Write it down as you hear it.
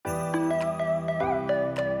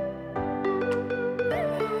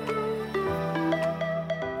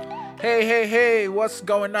Hey, what's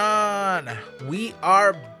going on? We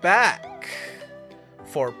are back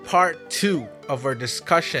for part 2 of our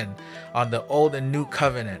discussion on the Old and New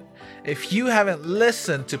Covenant. If you haven't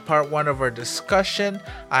listened to part 1 of our discussion,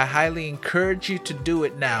 I highly encourage you to do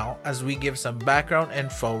it now as we give some background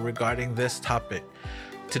info regarding this topic.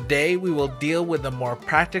 Today, we will deal with the more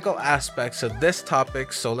practical aspects of this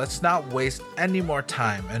topic, so let's not waste any more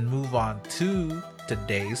time and move on to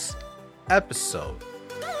today's episode.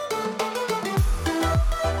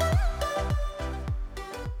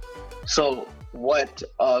 So what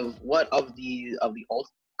of the old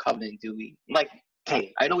covenant do we like?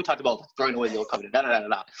 Hey, I know we talked about throwing away the old covenant,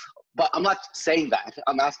 but I'm not saying that.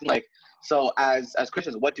 I'm asking so as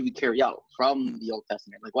Christians, what do we carry out from the Old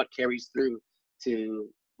Testament? Like, what carries through to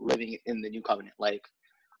living in the new covenant?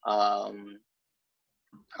 I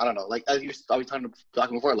don't know. Like, as you always talking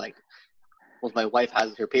before, well, if my wife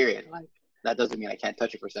has her period, that doesn't mean I can't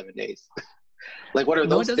touch her for 7 days. What are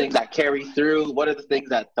those things that carry through? What are the things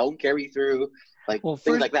that don't carry through?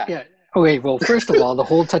 Things like that. Yeah. Okay. Well, first of all, the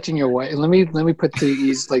whole touching your wife. Let me put to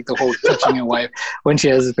ease the whole touching your wife when she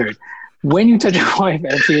has a period. When you touch your wife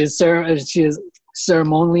and she is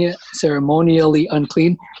ceremonially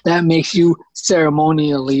unclean, that makes you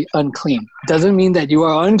ceremonially unclean. Doesn't mean that you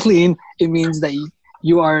are unclean. It means that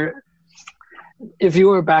you are. If you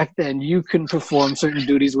were back then, you couldn't perform certain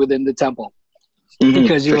duties within the temple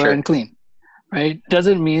because you are unclean. Right?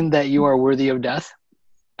 Doesn't mean that you are worthy of death.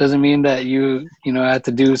 Doesn't mean that you had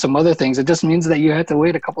to do some other things. It just means that you had to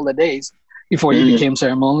wait a couple of days before you became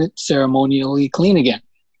ceremonially clean again.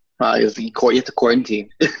 You have to quarantine.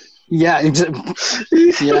 Yeah,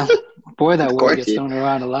 yeah. Boy, that word gets thrown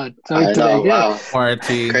around a lot. Wow.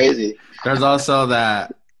 Quarantine. Crazy. There's also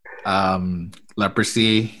that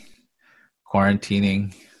leprosy,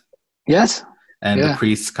 quarantining. Yes. And the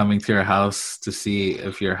priests coming to your house to see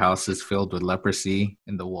if your house is filled with leprosy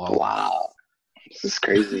in the wall. Wow. This is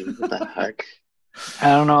crazy. What the heck? I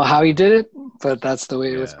don't know how he did it, but that's the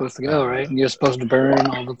way it was supposed to go, right? And you're supposed to burn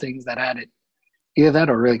all the things that had it. Either that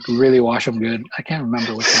or really wash them good. I can't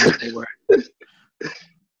remember which ones they were.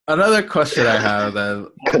 Another question I have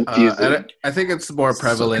that I think it's more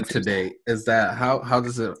prevalent today is that how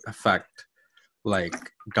does it affect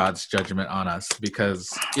God's judgment on us? Because,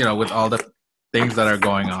 with all the things that are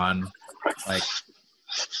going on, like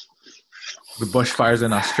the bushfires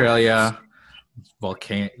in Australia,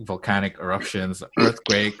 volcanic eruptions,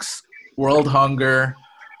 earthquakes, world hunger,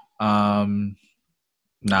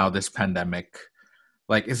 now this pandemic.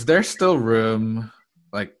 Is there still room?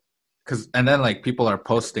 People are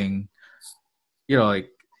posting,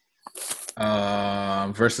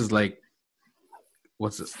 verses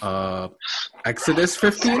what's this? Exodus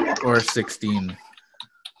 15 or 16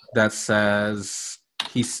 that says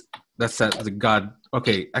God.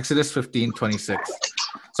 Okay, Exodus 15:26.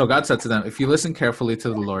 So God said to them, "If you listen carefully to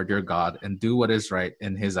the Lord your God and do what is right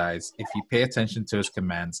in His eyes, if you pay attention to His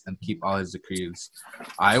commands and keep all His decrees,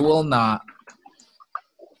 I will not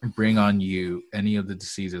bring on you any of the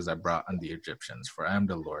diseases I brought on the Egyptians, for I am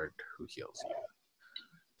the Lord who heals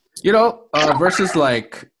you." Verses I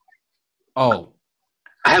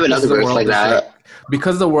have another verse like that.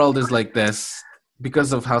 Because the world is like this,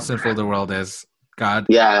 because of how sinful the world is, God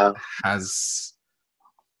has...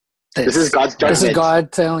 This is God's judgment. This is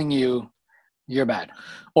God telling you you're bad.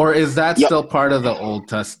 Or is that still part of the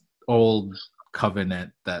old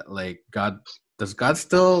covenant that does God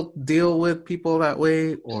still deal with people that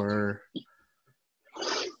way, or?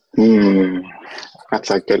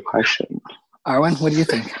 That's a good question. Arwen, what do you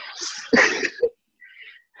think?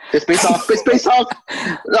 It's based off.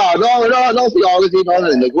 No theology,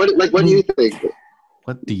 nothing. What do you think?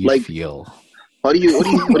 What do you feel? What do you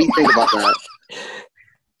think about that?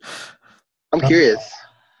 I'm curious.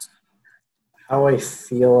 How I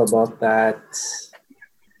feel about that,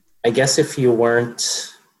 I guess if you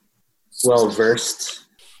weren't well versed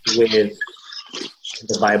with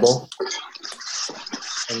the Bible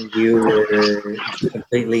and you were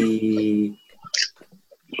completely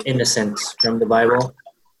innocent from the Bible,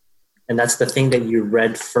 and that's the thing that you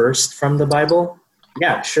read first from the Bible,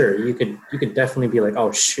 yeah, sure, you could definitely be like,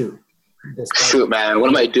 oh shoot. Shoot, man! What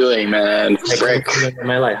am I doing, man? Frick. In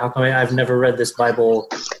my life, how come I've never read this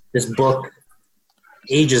book,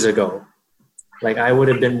 ages ago? I would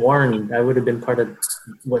have been warned. I would have been part of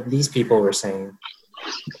what these people were saying.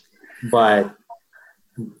 But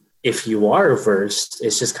if you are versed,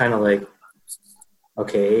 it's just kind of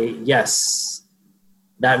okay, yes,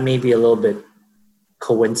 that may be a little bit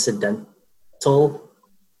coincidental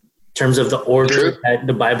in terms of the order that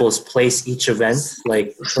the Bible has placed each event,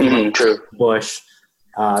 true.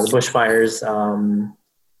 the bushfires,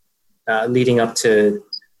 leading up to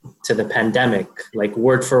the pandemic, like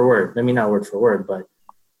word for word. I mean, not word for word, but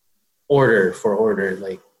order for order.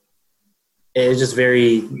 Like it's just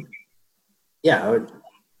very, yeah.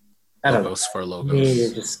 I don't know. Logos for logos. Me,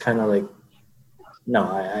 it's just kind of like, no,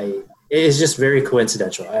 I it's just very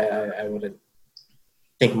coincidental. I wouldn't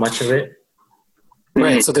think much of it.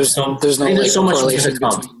 Right. So there's no so much more correlation to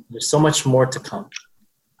come. between. There's so much more to come.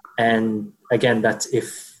 And again, that's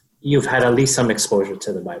if you've had at least some exposure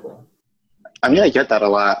to the Bible. I mean, I get that a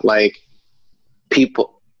lot. Like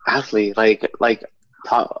people, actually, like it's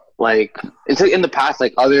like in the past,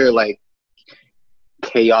 like other like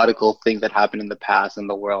chaotical things that happened in the past in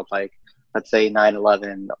the world, like let's say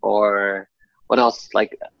 9/11 or what else,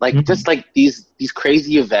 like Mm-hmm. just like these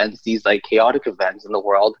crazy events, these like chaotic events in the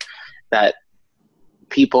world that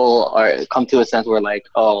people are come to a sense where like,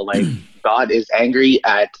 oh, like God is angry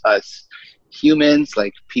at us humans,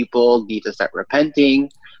 like people need to start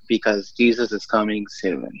repenting because Jesus is coming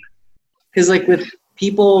soon. Because like with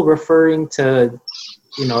people referring to,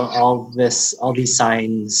 all these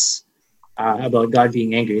signs about God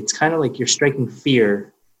being angry, it's kind of like you're striking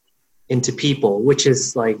fear into people, which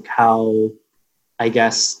is like how I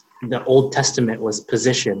guess the Old Testament was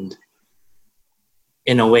positioned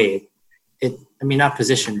in a way. Not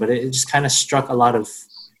positioned, but it just kind of struck a lot of,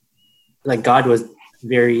 like God was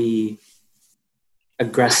very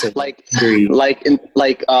aggressive. I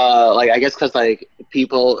guess because like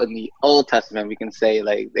people in the Old Testament, we can say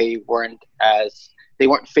like they weren't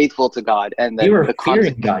faithful to God, and then they were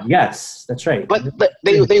fearing God. Yes, that's right. But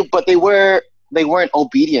they weren't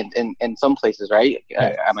obedient in some places, right?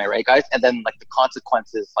 Yes. Am I right, guys? And then like the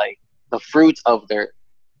consequences, like the fruits of their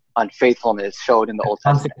unfaithfulness showed in the Old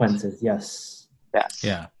Testament. Consequences, yes. Yes.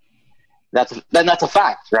 Yeah. That's a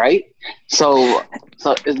fact, right? So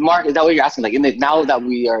is Mark, is that what you're asking? Like now that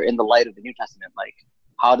we are in the light of the New Testament, like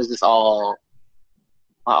how does this all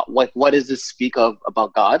what does this speak of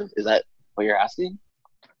about God? Is that what you're asking?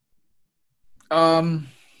 I'm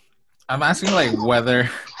asking like whether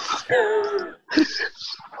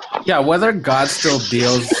whether God still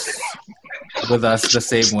deals with us the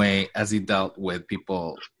same way as he dealt with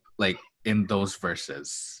people like in those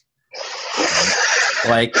verses.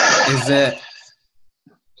 Like, is it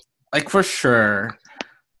like for sure,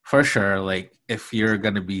 like if you're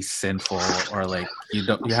gonna be sinful or like you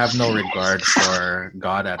have no regard for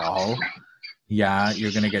God at all,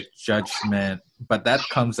 you're gonna get judgment, but that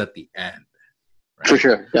comes at the end. Right? For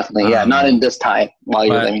sure, definitely, not in this time while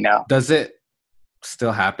you're living now. Does it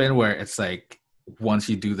still happen where it's like once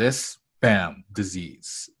you do this, bam,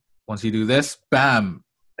 disease. Once you do this, bam,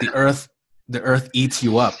 the earth eats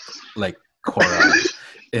you up, like Korah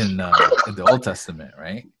in the Old Testament,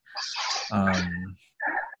 right?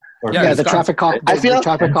 The traffic cop. I feel the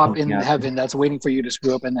traffic cop in heaven that's waiting for you to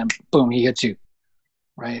screw up, and then boom, he hits you.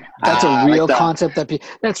 Right. That's a real concept that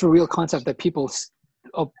people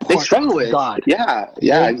they struggle with. God. Yeah,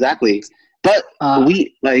 exactly. But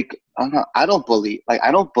we like I don't believe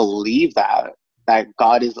that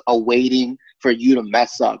God is awaiting for you to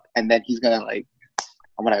mess up, and then he's gonna like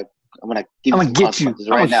I'm gonna get you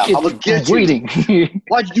right now. I'm gonna get you. Waiting.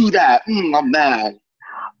 Why'd you do that? I'm mad.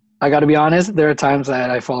 I got to be honest. There are times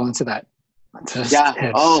that I fall into that.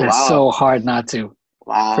 It's so hard not to.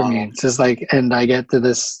 Wow. For me, it's just like, and I get to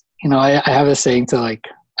this. I have a saying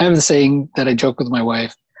that I joke with my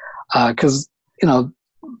wife, because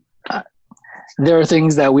there are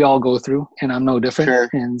things that we all go through, and I'm no different. Sure.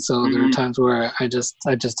 And so there are times where I just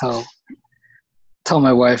tell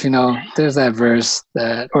my wife, there's that verse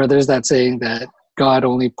or there's that saying that God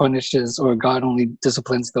only punishes or God only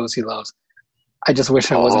disciplines those he loves. I just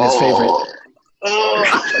wish I wasn't his favorite.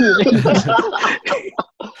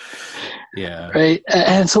 Yeah. Right.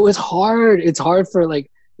 And so it's hard. It's hard for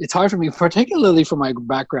me, particularly for my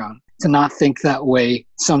background, to not think that way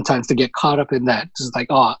sometimes, to get caught up in that. Just like,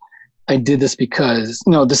 I did this because,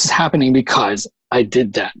 this is happening because I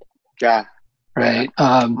did that. Yeah. Right.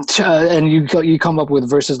 And you come up with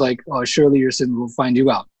verses like, "Oh, surely your sin will find you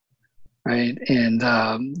out." Right. And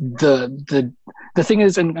the thing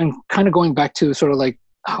is, and kind of going back to sort of like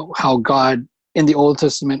how God in the Old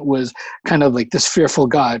Testament was kind of like this fearful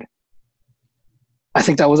God. I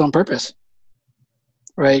think that was on purpose.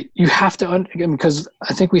 Right. You have to, because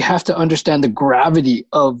I think we have to understand the gravity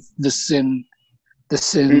of the sin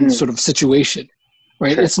sort of situation.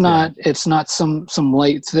 Right. Sure. It's not some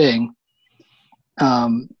light thing.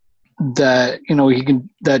 That he can,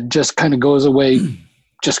 that just kind of goes away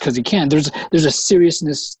just because he can. There's a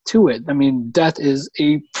seriousness to it. I mean, death is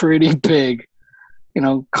a pretty big,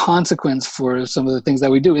 consequence for some of the things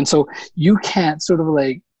that we do, and so you can't sort of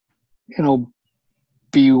like,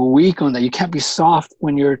 be weak on that. You can't be soft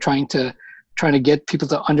when you're trying to get people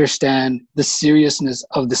to understand the seriousness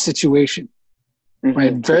of the situation.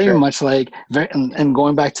 Right, very much like and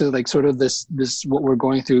going back to like sort of this what we're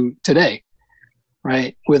going through today,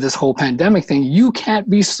 right? With this whole pandemic thing, you can't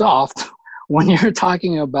be soft when you're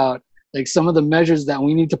talking about like some of the measures that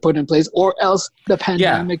we need to put in place, or else the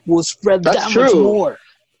pandemic will spread that much more.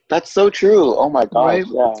 That's so true. Oh my God. Right?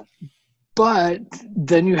 Yeah. But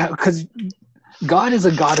then you have, because God is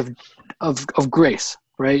a God of grace,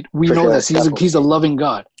 right? We know this. He's a loving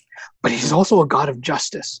God, but he's also a God of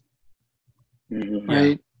justice.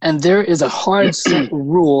 Right, and there is a hard set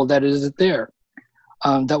rule that is there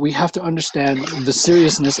that we have to understand the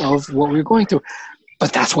seriousness of what we're going through.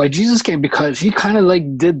 But that's why Jesus came, because he kind of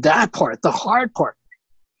like did that part, the hard part,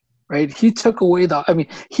 right? He took away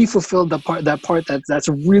he fulfilled that part that's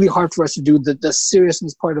really hard for us to do, the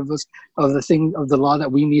seriousness part of the law that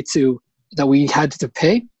we had to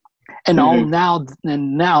pay, and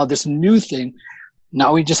now this new thing.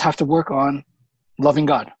 Now we just have to work on loving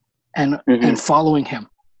God. And following him,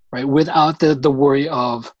 right, without the worry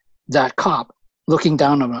of that cop looking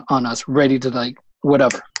down on us, ready to like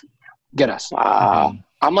whatever get us. Wow.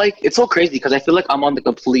 I'm like, it's so crazy because I feel like I'm on the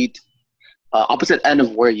complete opposite end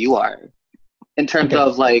of where you are in terms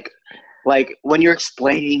of like when you're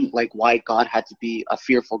explaining like why God had to be a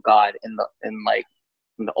fearful God in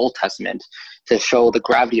the Old Testament to show the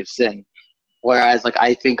gravity of sin, whereas like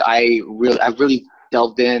I think I've really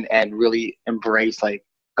delved in and really embraced like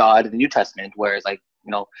God in the New Testament, whereas like,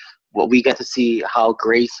 you know, what we get to see how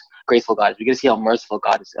graceful God is. We get to see how merciful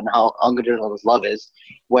God is and how unconditional his love is.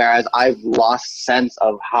 Whereas I've lost sense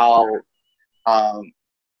of how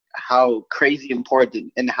crazy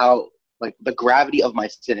important and how like the gravity of my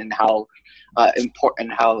sin and how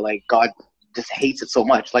important, how like God just hates it so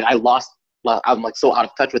much. Like I'm like so out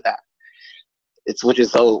of touch with that. Which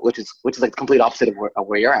is like the complete opposite of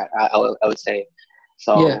where you're at. I would say.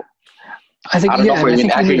 So. Yeah. I think you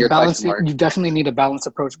definitely need a balanced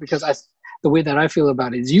approach, because the way that I feel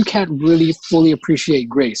about it is you can't really fully appreciate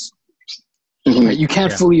grace. Right? You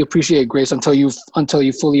can't fully appreciate grace until you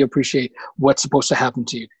fully appreciate what's supposed to happen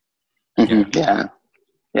to you.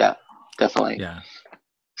 Yeah, definitely. Yeah.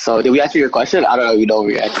 So did we answer your question? I don't know if you know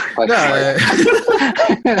we answered your question.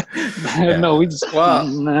 No, we just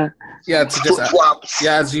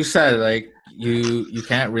as you said, like you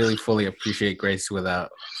can't really fully appreciate grace without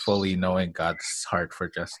fully knowing God's heart for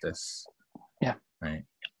justice. Yeah. Right.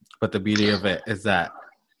 But the beauty of it is that,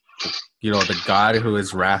 you know, the God who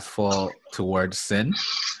is wrathful towards sin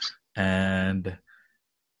and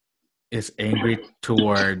is angry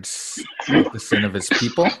towards the sin of his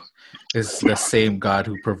people is the same God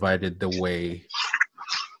who provided the way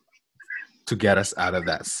to get us out of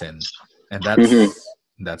that sin. And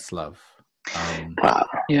that's love.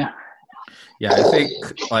 Yeah, I think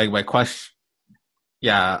like my question.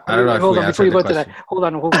 Yeah, I don't know. Hold on, before you go to that. Hold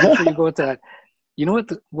on, before you go to that. You know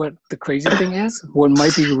what the crazy thing is? What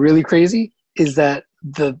might be really crazy is that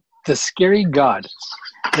the scary God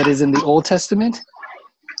that is in the Old Testament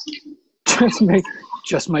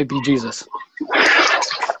just might be Jesus.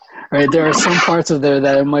 Right? There are some parts of there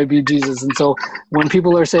that it might be Jesus, and so when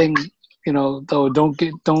people are saying, you know, though, don't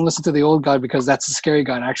listen to the old God because that's a scary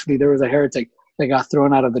God. Actually, there was a heretic that got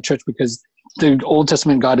thrown out of the church because the Old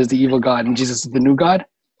Testament God is the evil God and Jesus is the new God.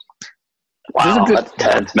 Wow, that's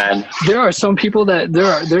tense, man. There are some people that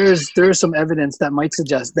there is some evidence that might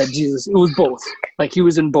suggest that Jesus, it was both, like he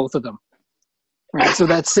was in both of them. Right. So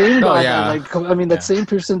that same God, that same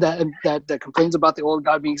person that complains about the old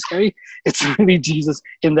God being scary, it's really Jesus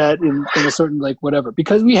in a certain like whatever.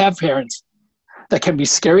 Because we have parents that can be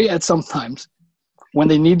scary at some times when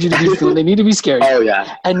they need you to be when they need to be scary. Oh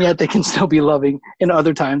yeah. And yet they can still be loving in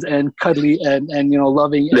other times and cuddly and you know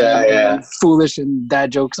loving and foolish and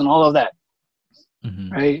dad jokes and all of that.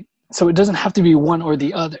 Mm-hmm. Right? So it doesn't have to be one or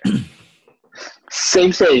the other.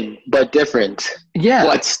 Same, but different. Yeah,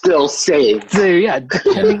 but still same. So, yeah,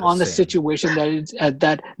 depending on the situation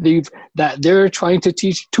that they're trying to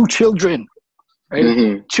teach to children, right?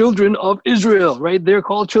 Mm-hmm. Children of Israel, right? They're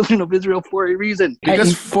called children of Israel for a reason.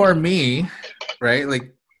 Because for me, right,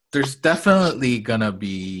 like there's definitely gonna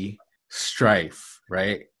be strife,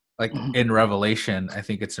 right? Like in Revelation, I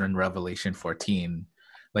think it's in Revelation 14,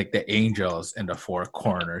 like the angels in the four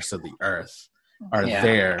corners of the earth are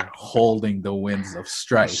there holding the winds of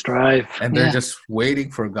strife. And they're just waiting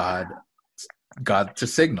for God to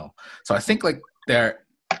signal. So I think like there's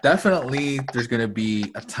going to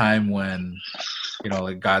be a time when, you know,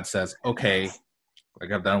 like God says, okay,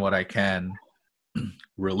 like I've done what I can,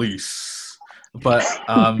 release. But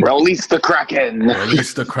Release the Kraken.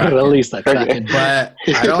 release the Kraken. Release that Kraken. But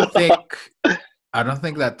I don't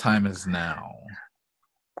think that time is now.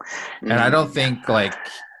 And I don't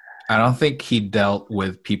think he dealt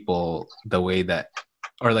with people the way that,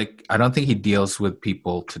 or like, I don't think he deals with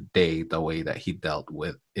people today the way that he dealt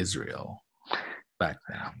with Israel back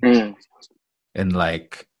then. And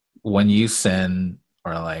like, when you sin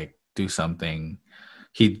or like do something,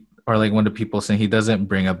 or like when the people sin, he doesn't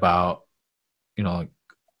bring about,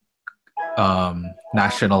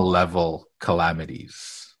 national level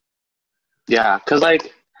calamities. Yeah, because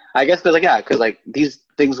these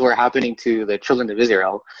things were happening to the children of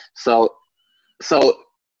Israel. So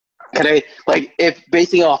can I, like, if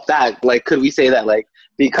basing off that, like, could we say that, like,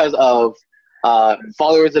 because of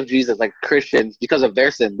followers of Jesus, like Christians, because of their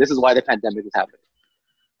sin, this is why the pandemic is happening?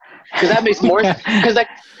 Because that makes more because like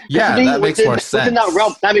that makes more sense. Within that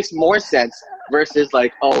realm, that makes more sense versus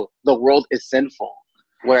like, oh, the world is sinful,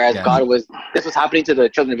 whereas this was happening to the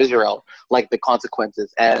children of Israel, like the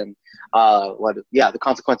consequences and the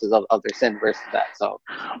consequences of their sin versus that. So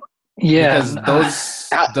because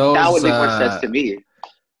that would make more sense to me.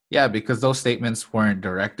 Yeah, because those statements weren't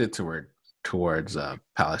directed towards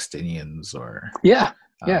Palestinians or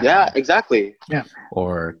exactly,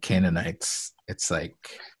 or Canaanites. It's like,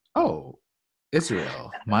 oh,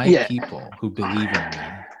 Israel, my people who believe in me.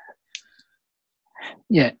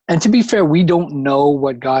 Yeah, and to be fair, we don't know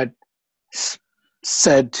what God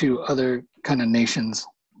said to other kind of nations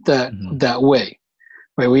that way,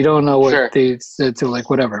 right? We don't know what they said to, like,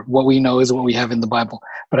 whatever. What we know is what we have in the Bible.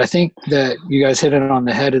 But I think that you guys hit it on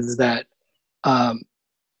the head, is that,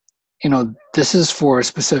 this is for a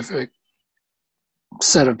specific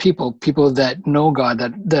set of people that know God,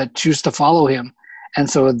 that choose to follow him. And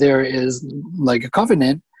so there is, like a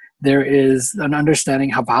covenant, there is an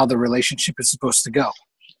understanding of how the relationship is supposed to go.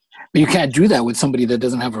 But you can't do that with somebody that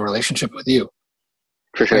doesn't have a relationship with you.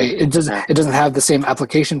 For sure. Right? It doesn't have the same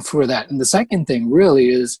application for that. And the second thing really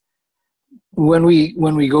is when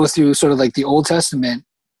we go through sort of like the Old Testament,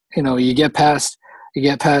 you get past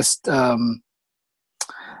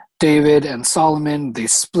David and Solomon, they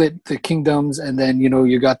split the kingdoms, and then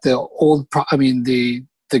you got the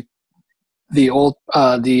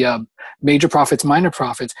major prophets, minor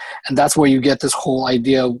prophets, and that's where you get this whole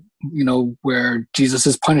idea, where Jesus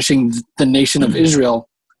is punishing the nation of Israel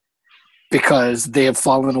because they have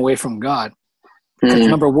fallen away from God. Because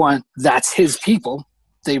number one, that's his people.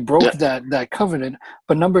 They broke that covenant.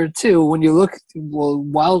 But number two, when you look,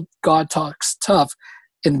 while God talks tough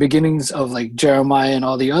in the beginnings of like Jeremiah and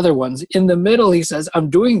all the other ones, in the middle he says,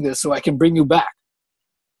 I'm doing this so I can bring you back.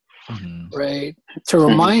 Right? To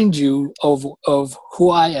remind you of who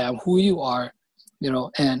I am, who you are,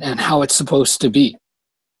 and how it's supposed to be.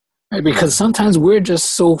 Right? Because sometimes we're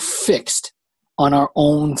just so fixed on our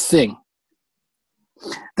own thing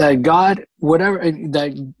that God,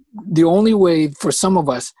 that the only way for some of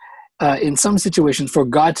us, in some situations, for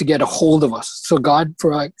God to get a hold of us, for God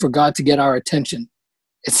to get our attention,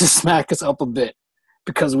 it's to smack us up a bit,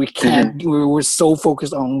 because we can't, we're so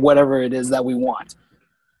focused on whatever it is that we want.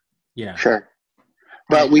 Yeah. Sure.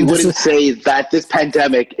 But we wouldn't say that this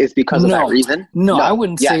pandemic is because of that reason? No, I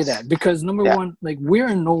wouldn't say that, because number one, like,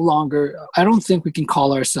 we're no longer, I don't think we can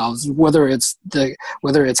call ourselves, whether it's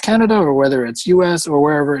Canada or whether it's US or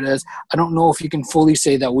wherever it is, I don't know if you can fully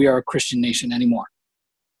say that we are a Christian nation anymore.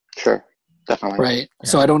 Sure. Definitely. Right. Yeah.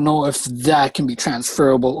 So I don't know if that can be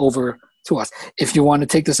transferable over to us. If you want to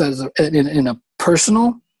take this as in a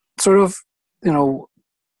personal sort of,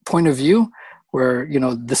 point of view, where,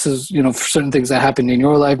 this is, for certain things that happened in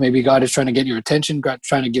your life, maybe God is trying to get your attention, God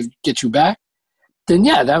trying to get you back, then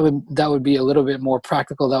that would be a little bit more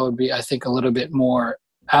practical. That would be, I think, a little bit more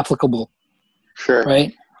applicable. Sure.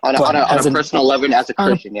 Right. On a personal level, as a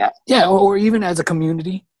Christian, Yeah. Or even as a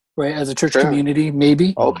community, right? As a church community,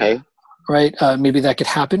 maybe. Okay. Right. Maybe that could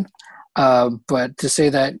happen. But to say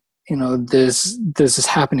that, this is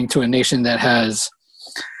happening to a nation that has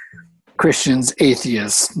Christians,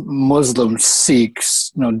 atheists, Muslims,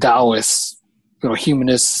 Sikhs, Taoists,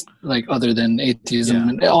 humanists, like, other than atheism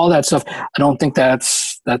and all that stuff. I don't think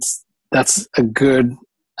that's a good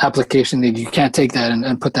application. That you can't take that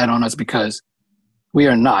and put that on us, because we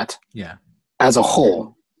are not, as a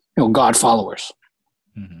whole, God followers.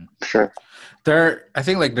 Sure. I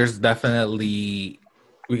think, like,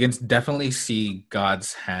 we can definitely see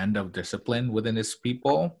God's hand of discipline within his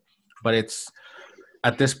people, but it's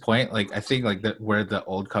at this point, like, I think, like, where the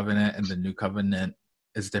old covenant and the new covenant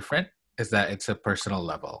is different is that it's a personal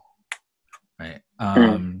level, right?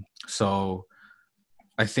 So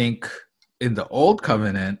I think in the old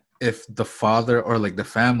covenant, if the father or like the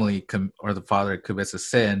family or the father commits a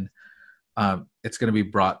sin, it's going to be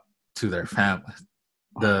brought to their family.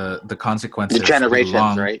 The consequences The generations,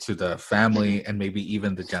 belong right? to the family and maybe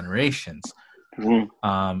even the generations. Mhm.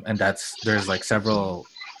 And there's like several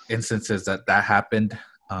instances that happened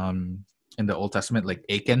in the Old Testament, like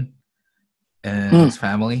Achan and his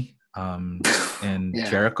family in Yeah.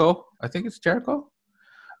 Jericho. I think it's Jericho.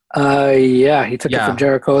 Yeah, he took it from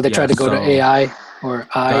Jericho. They tried to go to so AI or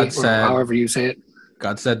God or said- however you say it.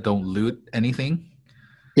 God said, "Don't loot anything."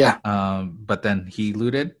 Yeah. But then he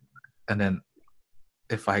looted, and then,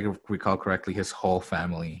 if I recall correctly, his whole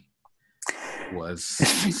family was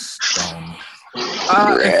stoned.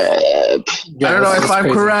 I don't know if I'm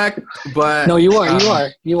crazy. correct, but No, you are.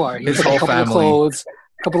 He his took whole a couple family. of clothes,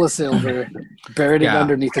 a couple of silver, buried it Yeah.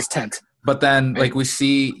 underneath his tent. But then, like we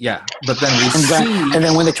see, But then we see, And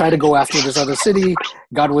then when they tried to go after this other city,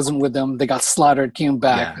 God wasn't with them. They got slaughtered, came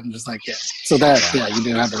back, and just like So you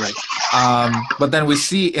do have it right. But then we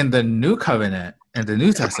see in the New Covenant, in the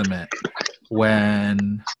New Testament,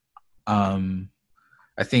 when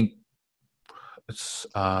I think it's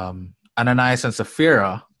Ananias and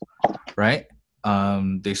Sapphira, right?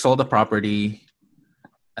 They sold the property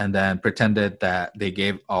and then pretended that they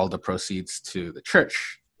gave all the proceeds to the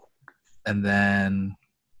church. And then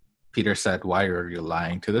Peter said, "Why are you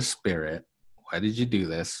lying to the Spirit? Why did you do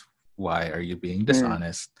this? Why are you being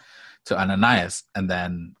dishonest?" To Ananias. And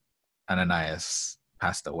then Ananias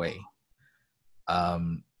passed away.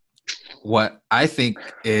 What I think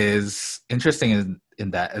is interesting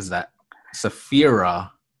in that is that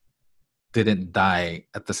Sapphira didn't die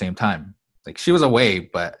at the same time. Like, she was away,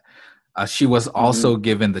 but she was also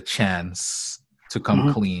given the chance to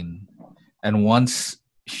come clean. And once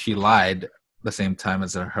she lied the same time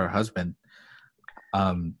as her husband,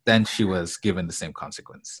 then she was given the same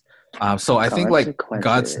consequence. So I think like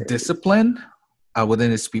God's discipline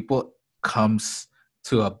within his people comes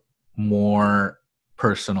to a more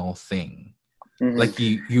personal thing. Like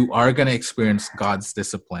you are going to experience God's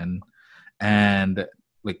discipline, and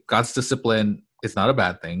like God's discipline is not a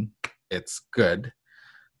bad thing. It's good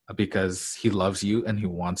because he loves you and he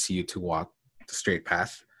wants you to walk the straight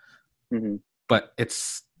path. But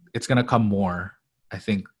it's going to come more, I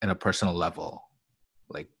think, in a personal level,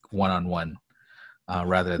 like one-on-one,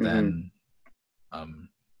 rather than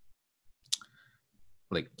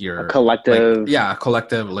like your collective, a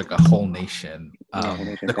collective, like a whole nation.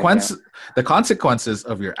 The consequences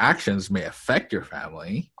of your actions may affect your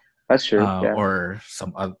family. That's true. Or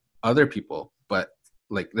some other people, but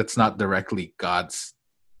like that's not directly God's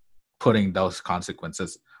putting those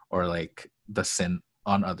consequences or like the sin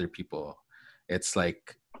on other people. It's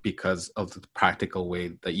like because of the practical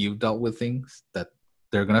way that you've dealt with things that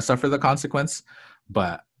they're going to suffer the consequence,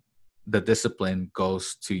 but the discipline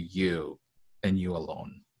goes to you and you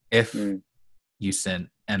alone if you sin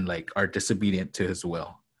and like are disobedient to his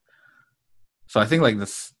will. So I think like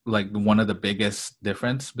this, like one of the biggest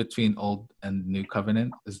difference between Old and New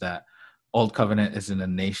Covenant is that Old Covenant is in a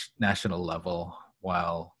national level,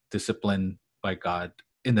 while discipline by God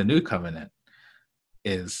in the New Covenant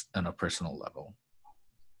is on a personal level.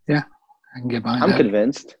 Yeah, I can get behind I'm that.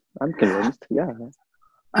 convinced. Yeah.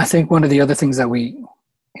 I think one of the other things that we,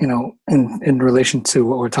 in relation to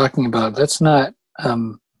what we're talking about, let's not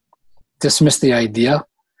dismiss the idea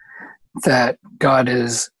that God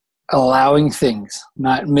is allowing things,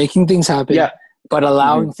 not making things happen, but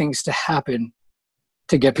allowing things to happen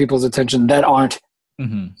to get people's attention that aren't,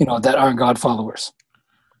 that aren't God followers.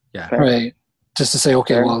 Yeah. Right. Just to say,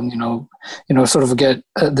 okay, well, sort of get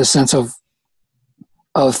the sense of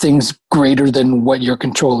things greater than what your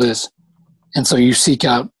control is. And so you seek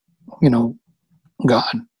out,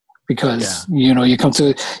 God, because, you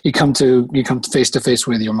come face to face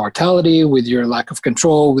with your mortality, with your lack of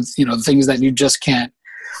control, with, things that you just can't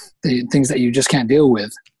deal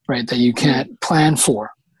with, right? That you can't plan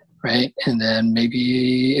for, right? And then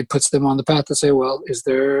maybe it puts them on the path to say, well, is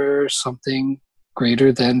there something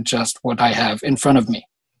greater than just what I have in front of me,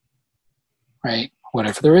 right? What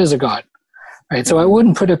if there is a God, right? So I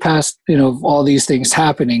wouldn't put it past, all these things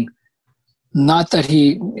happening, not that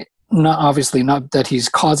he's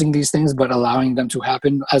causing these things, but allowing them to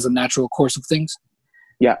happen as a natural course of things.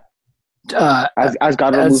 Yeah. As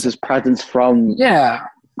God removes his presence from. Yeah.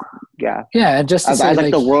 And just to say,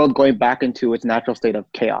 like the world going back into its natural state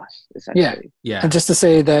of chaos, essentially. Yeah. And just to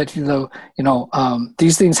say that,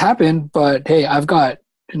 these things happen, but hey, I've got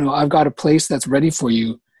a place that's ready for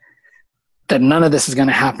you that none of this is going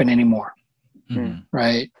to happen anymore.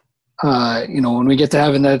 Right. When we get to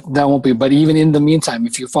heaven, that won't be, but even in the meantime,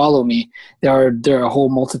 if you follow me, there are a whole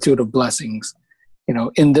multitude of blessings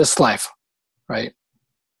in this life, right?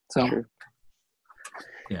 So, True.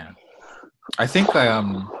 Yeah, I think like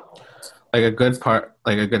a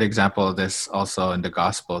good example of this also in the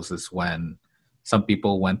Gospels is when some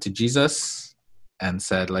people went to Jesus and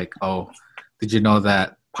said like, "Oh, did you know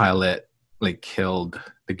that Pilate like killed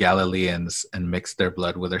the Galileans and mixed their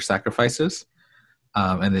blood with their sacrifices?"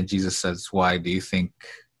 And then Jesus says, "Why do you think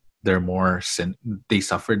they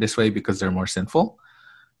suffered this way because they're more sinful?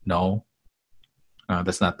 No,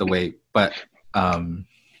 that's not the way." But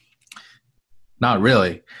not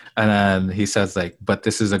really. And then he says like, "But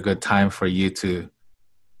this is a good time for you to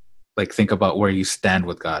like think about where you stand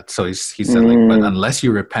with God." So he said like, "But unless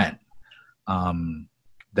you repent,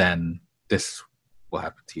 then this will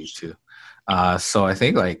happen to you too." So I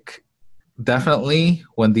think like definitely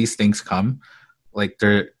when these things come, like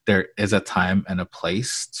there is a time and a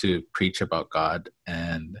place to preach about God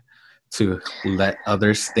and to let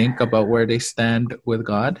others think about where they stand with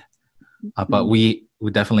God. But we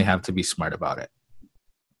definitely have to be smart about it.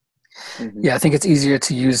 Yeah, I think it's easier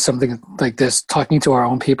to use something like this, talking to our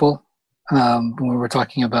own people, when we're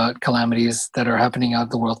talking about calamities that are happening out in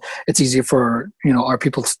the world. It's easier for our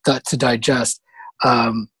people to digest.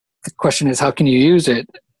 The question is, how can you use it?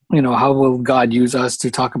 How will God use us to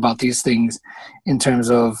talk about these things in terms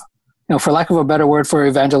of, for lack of a better word, for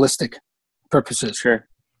evangelistic purposes? Sure,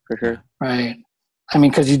 for sure. Right. I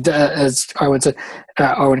mean, because as Arwen said,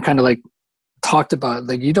 Arwen kind of like talked about,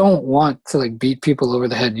 like, you don't want to like beat people over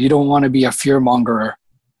the head. You don't want to be a fear mongerer,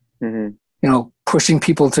 pushing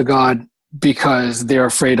people to God because they're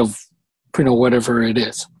afraid of, whatever it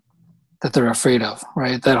is that they're afraid of,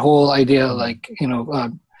 right? That whole idea, like,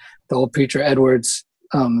 the old preacher Edwards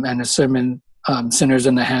and his sermon, "Sinners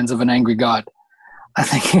in the Hands of an Angry God," I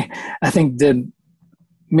think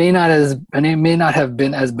may not have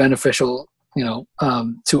been as beneficial,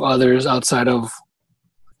 to others outside of,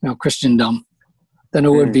 Christendom than it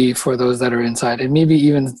would be for those that are inside. And maybe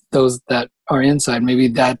even those that are inside, maybe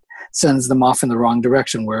that sends them off in the wrong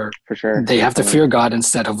direction where For sure. they have to fear God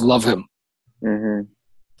instead of love him.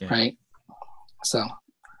 Mm-hmm. Right. So.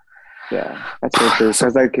 Yeah, that's so true.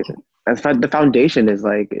 Because like the foundation is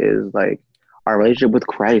like our relationship with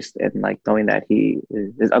Christ and like knowing that He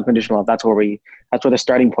is unconditional love. That's where the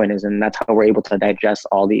starting point is, and that's how we're able to digest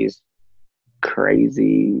all these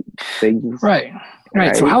crazy things. Right.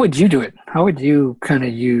 So how would you do it? How would you kind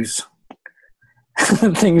of use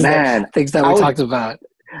things that we talked about?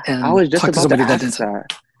 And I was just about to ask that.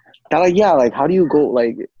 Like how do you go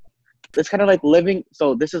like? It's kind of like living.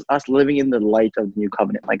 So this is us living in the light of the new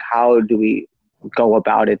covenant. Like how do we go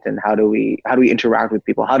about it, and how do we interact with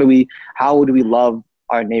people? How do we love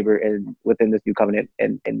our neighbor within this new covenant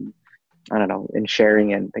and I don't know, in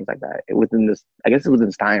sharing and things like that within this, I guess within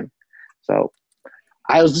this time. So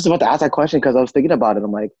I was just about to ask that question because I was thinking about it.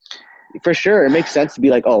 I'm like, for sure, it makes sense to be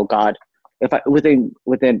like, oh God, if I within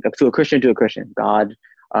to a Christian, God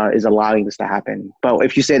is allowing this to happen. But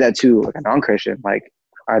if you say that to like a non-Christian, like,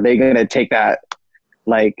 are they going to take that?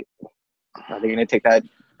 Like, are they going to take that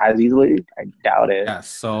as easily? I doubt it. Yeah.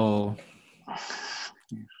 So,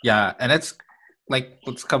 yeah, and it's like,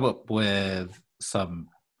 let's come up with some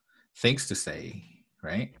things to say,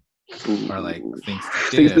 right? Or like things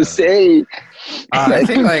to do. Things to say. I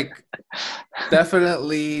think like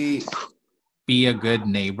definitely be a good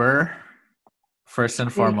neighbor first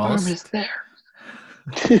and foremost. State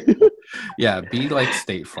Farm is there. Yeah, be like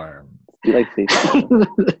State Farm. Be like State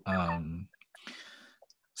Farm.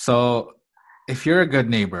 So if you're a good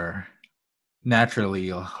neighbor, naturally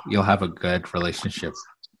you'll have a good relationship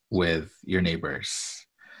with your neighbors.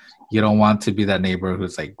 You don't want to be that neighbor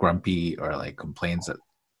who's like grumpy or like complains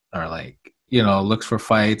or like, looks for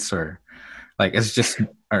fights or like it's just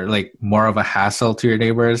or like more of a hassle to your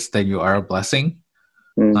neighbors than you are a blessing.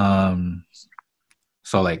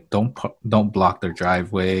 So like don't block their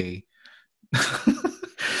driveway.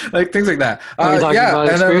 Like things like that. About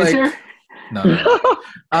and then like here?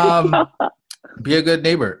 no. Be a good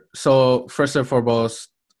neighbor. So first and foremost,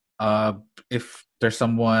 if there's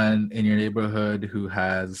someone in your neighborhood who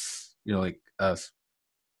has, like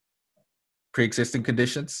pre-existing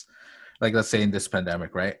conditions, like let's say in this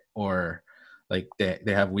pandemic, right? Or like they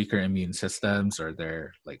have weaker immune systems or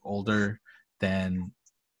they're like older, then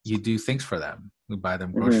you do things for them. We buy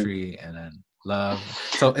them grocery and then love.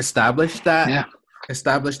 So establish that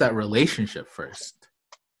relationship first,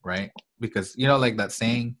 right? Because like that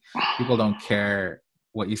saying, people don't care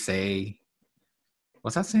what you say.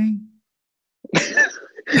 What's that saying?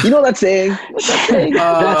 You know that saying? What's that saying?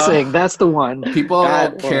 That saying, that's the one. People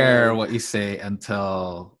don't care what you say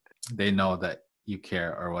until they know that you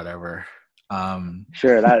care or whatever.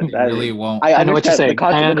 Sure, that really won't. I know what you're saying. The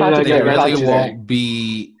concept, They I got really what you're saying. won't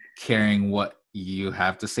be caring what you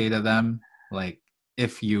have to say to them. Like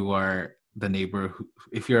if you are the neighbor,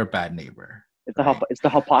 if you're a bad neighbor. It's the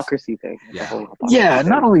hypocrisy thing. It's Yeah. the whole hypocrisy Yeah, thing.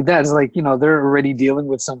 not only that, it's like, they're already dealing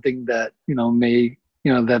with something that, may,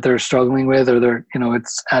 that they're struggling with, or they're,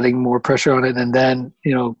 it's adding more pressure on it. And then,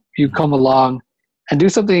 you come along and do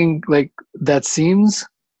something like that seems,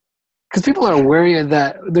 because people are worried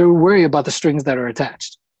about the strings that are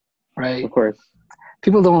attached, right? Of course.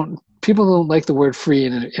 People don't like the word free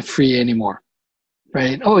anymore,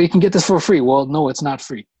 right? Oh, you can get this for free. Well, no, it's not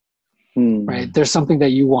free. Right, there's something that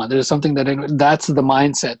you want. There's something that's the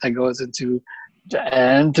mindset that goes into.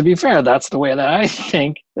 And to be fair, that's the way that I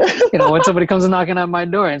think. When somebody comes knocking at my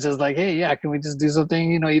door and says like, "Hey, yeah, can we just do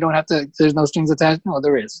something?" You don't have to. There's no strings attached. No,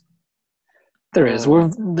 there is. There is. We're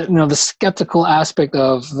the skeptical aspect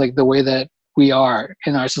of like the way that we are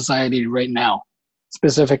in our society right now,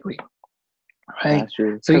 specifically. Right. That's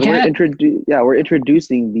true. So we're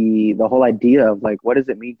introducing the whole idea of like, what does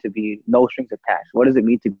it mean to be no strings attached? What does it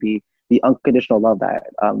mean to be the unconditional love that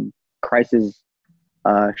Christ is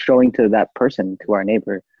showing to that person, to our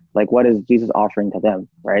neighbor? Like, what is Jesus offering to them,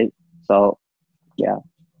 right? So, yeah.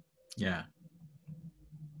 Yeah.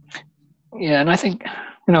 Yeah, and I think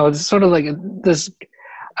it's sort of like this.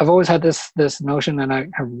 I've always had this notion, and I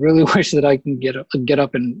really wish that I can get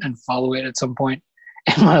up and follow it at some point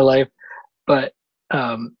in my life. But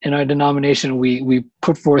in our denomination, we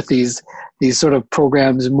put forth these sort of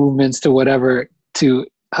programs, movements to whatever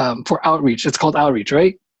for outreach. It's called outreach,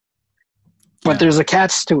 right? But there's a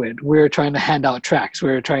catch to it. We're trying to hand out tracts.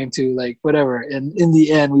 We're trying to like whatever. And in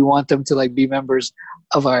the end, we want them to like be members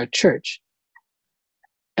of our church.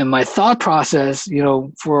 And my thought process,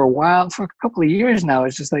 for a couple of years now,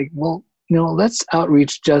 is just like, well, let's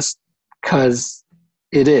outreach just because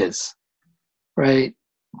it is, right?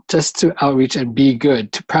 Just to outreach and be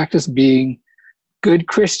good, to practice being good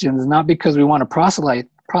Christians, not because we want to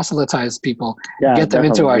proselytize people, get them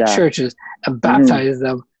into our churches and baptize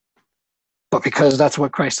them, but because that's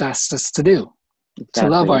what Christ asked us to do, to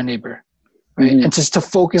love our neighbor, right? And just to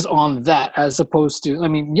focus on that as opposed to,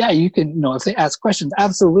 you can, if they ask questions,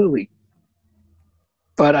 absolutely.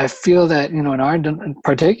 But I feel that,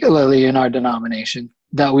 particularly in our denomination,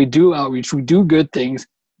 that we do outreach, we do good things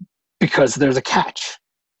because there's a catch.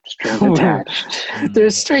 Strings attached.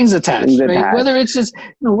 There's strings attached, right? Whether it's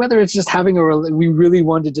just having we really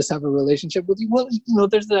want to just have a relationship with you. Well,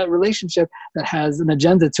 there's that relationship that has an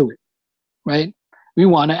agenda to it, right? We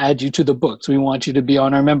want to add you to the books. We want you to be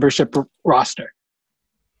on our membership roster,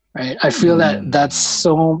 right? I feel that's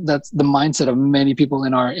the mindset of many people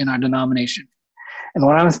in our denomination. And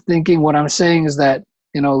what I'm saying is that,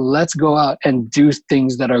 let's go out and do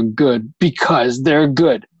things that are good because they're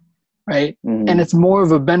good. Right. And it's more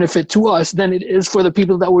of a benefit to us than it is for the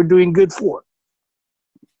people that we're doing good for.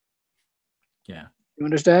 Yeah. You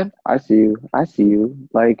understand? I see you.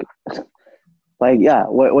 Like, yeah.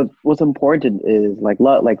 What's important is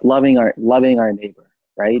loving our neighbor,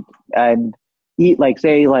 right? And we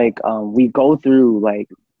go through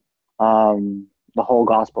the whole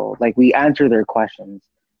gospel. Like we answer their questions,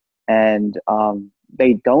 and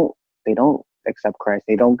they don't accept Christ.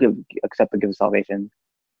 They don't accept the gift of salvation.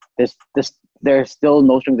 There's still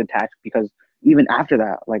no strings attached, because even after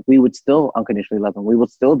that, like we would still unconditionally love them. We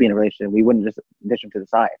would still be in a relationship. We wouldn't just dish them to the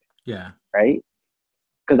side. Yeah. Right.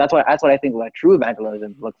 Because that's what I think like true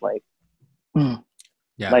evangelism looks like.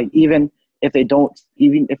 Yeah. Like even if they don't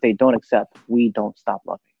accept, we don't stop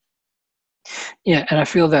loving. Yeah, and I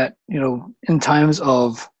feel that in times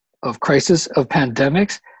of crisis, of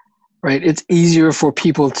pandemics, right? It's easier for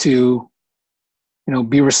people to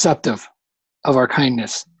be receptive of our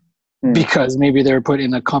kindness. Because maybe they're put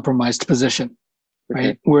in a compromised position,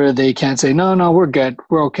 right? Where they can't say, no, we're good.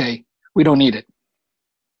 We're okay. We don't need it,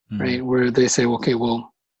 right? Where they say, okay,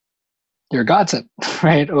 well, you're godsend,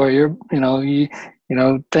 right? Or you're,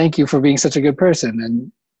 thank you for being such a good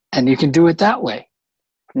person. And you can do it that way,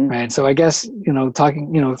 right? So I guess,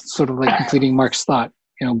 talking, sort of like completing Mark's thought,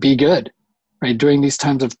 be good, right? During these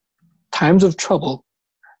times of trouble,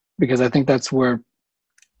 because I think that's where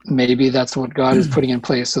maybe that's what God is putting in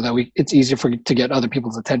place so that it's easier to get other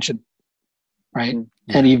people's attention, right?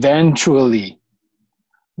 Yeah. And eventually,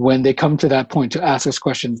 when they come to that point to ask us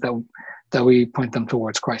questions, that we point them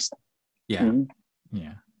towards Christ. Yeah.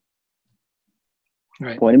 Yeah.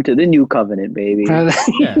 Right. Point him to the new covenant, baby. Yeah.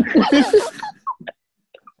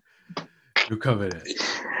 New covenant.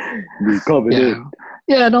 New covenant.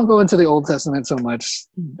 Yeah, don't go into the Old Testament so much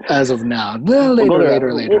as of now.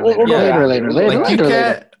 Later. Like you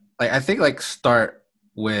can't. Like I think like start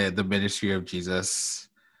with the ministry of Jesus,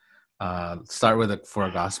 start with the four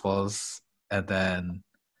gospels, and then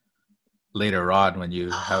later on when you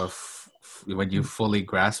fully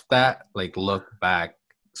grasp that, like look back,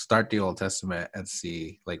 start the Old Testament and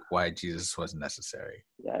see like why Jesus was necessary.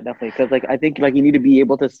 Yeah, definitely. Because like I think like you need to be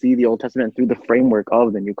able to see the Old Testament through the framework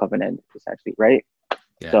of the New Covenant, essentially, right?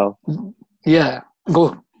 Yeah. So Yeah.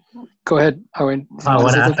 Go ahead, Arwen. I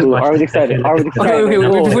want to ask a Ooh, question. I was excited. I was excited. Okay,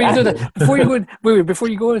 Cool. before you do that, before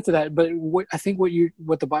you go into that, but I think what you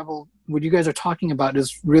guys are talking about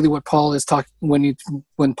is really what Paul is talking when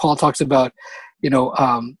Paul talks about,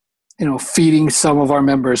 feeding some of our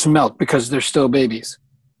members milk because they're still babies.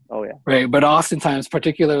 Oh yeah. Right, but oftentimes,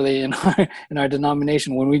 particularly in our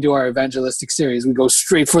denomination, when we do our evangelistic series, we go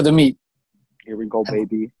straight for the meat. Here we go,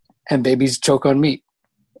 baby. And babies choke on meat.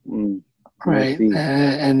 Right,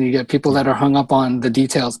 and you get people that are hung up on the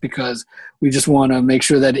details because we just want to make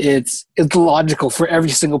sure that it's logical for every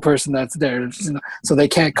single person that's there, so they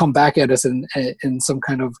can't come back at us in some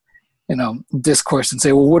kind of discourse and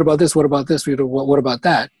say, well, what about this? What about this? What about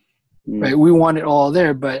that? Right, we want it all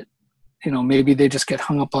there, but maybe they just get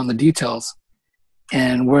hung up on the details,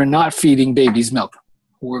 and we're not feeding babies milk.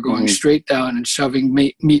 We're going straight down and shoving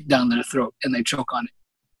meat down their throat, and they choke on it.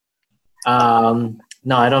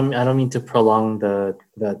 No, I don't mean to prolong the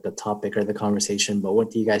topic or the conversation, but what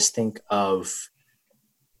do you guys think of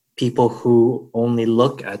people who only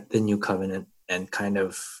look at the New Covenant and kind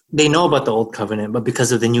of, they know about the Old Covenant, but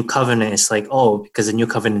because of the New Covenant, it's like, oh, because the New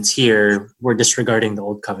Covenant's here, we're disregarding the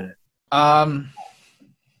Old Covenant?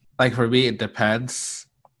 Like for me, it depends.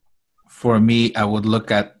 For me, I would look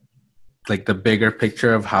at like the bigger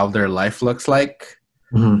picture of how their life looks like.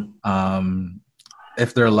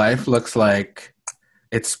 If their life looks like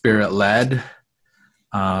it's spirit-led,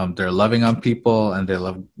 they're loving on people, and they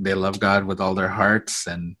love God with all their hearts,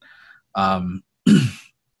 and as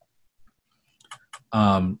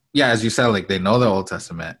you said, like they know the Old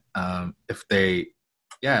Testament. If they're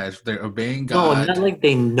obeying God. No, not like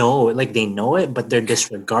they know it, but they're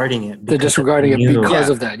disregarding it. They're disregarding it because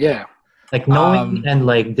of that, yeah. Like knowing and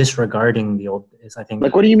like disregarding the old is, I think.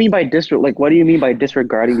 Like, what do you mean by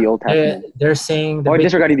disregarding the Old Testament? They're saying or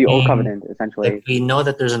disregarding the Old Covenant, essentially. Like, we know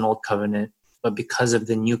that there's an Old Covenant, but because of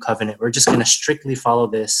the New Covenant, we're just going to strictly follow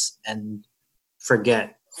this and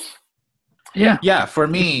forget. Yeah. For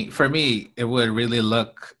me, it would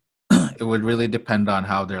really depend on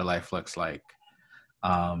how their life looks like,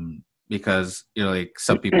 because like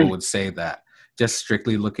some people would say that just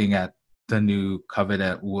strictly looking at the New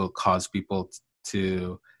Covenant will cause people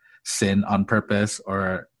to sin on purpose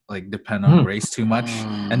or like depend on grace too much,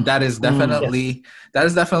 and that is definitely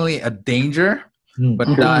a danger. But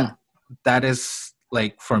that is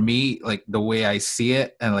like, for me, like the way I see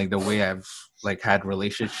it, and like the way I've like had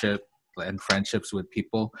relationship and friendships with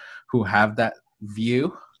people who have that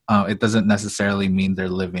view. It doesn't necessarily mean they're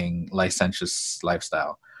living licentious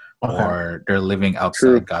lifestyle or they're living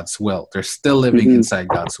outside God's will. They're still living inside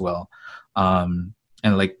God's will. And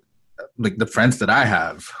like the friends that I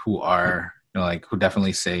have who are who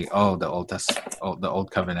definitely say, oh, the Old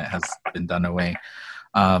Covenant has been done away,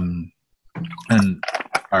 and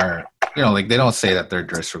are like they don't say that they're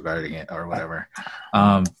disregarding it or whatever,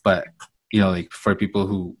 but like for people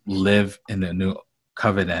who live in the New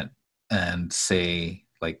Covenant and say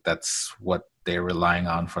like that's what they're relying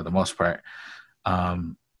on for the most part,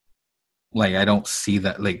 like I don't see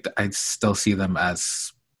that, like I still see them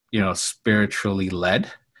as spiritually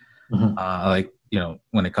led, like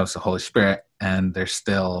when it comes to Holy Spirit, and they're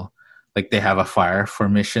still like they have a fire for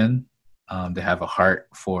mission, they have a heart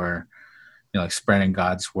for like spreading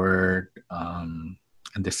God's word, and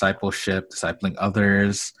discipling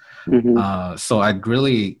others. So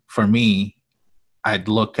I'd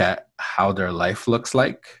look at how their life looks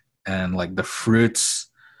like and like the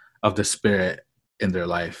fruits of the Spirit in their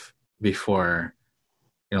life before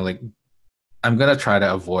like I'm gonna try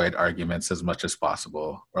to avoid arguments as much as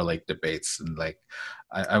possible, or like debates, and like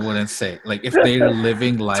I wouldn't say like if they're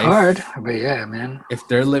living life. It's hard, but yeah, man. If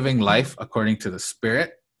they're living life according to the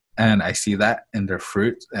Spirit, and I see that in their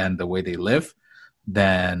fruit and the way they live,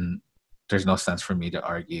 then there's no sense for me to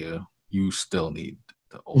argue. You still need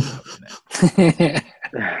the Old Covenant.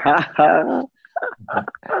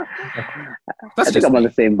 I think I'm on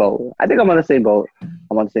the same boat. I'm on the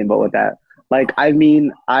same boat with that. Like, I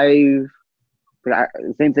mean, same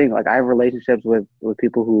thing. Like, I have relationships with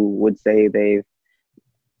people who would say they've,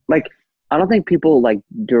 like, I don't think people like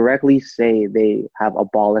directly say they have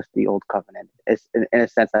abolished the Old Covenant. It's in a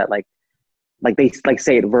sense that like they like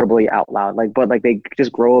say it verbally out loud. Like, but like they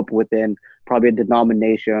just grow up within probably a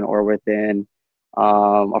denomination or within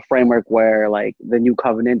a framework where like the new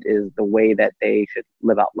covenant is the way that they should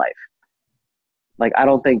live out life. Like I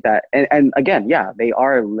don't think that, and again, yeah, they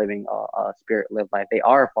are living a spirit-lived life. They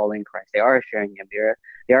are following Christ. They are sharing Him.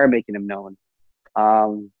 They are making Him known.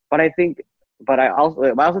 But I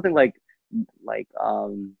also think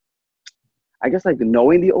I guess like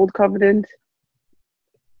knowing the old covenant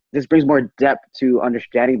just brings more depth to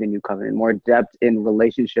understanding the new covenant, more depth in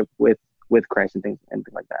relationship with Christ and things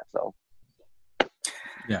like that. So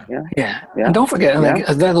yeah. And don't forget, like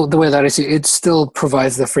the way that I see it, still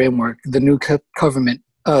provides the framework, the new covenant,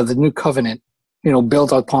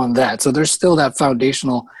 built upon that. So there's still that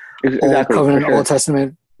foundational old covenant, Old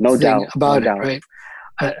Testament thing about it, right?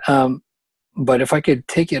 But if I could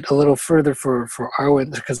take it a little further for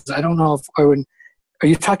Arwen, because I don't know if Arwen, are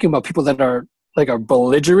you talking about people that are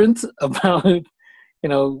belligerent about,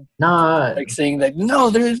 like saying that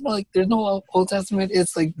there's no Old Testament,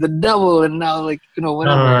 it's like the devil, and now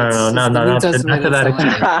whatever. No, New Testament.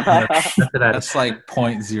 That's like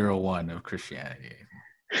 0.01 of Christianity.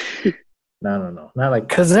 No, not like,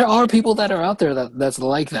 because there are people that are out there that's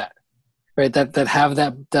like that, right? That have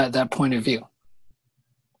that point of view.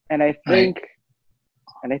 And I think,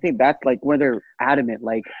 that's like where they're adamant,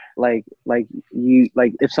 like you,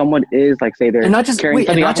 like if someone is like, say they're not just carrying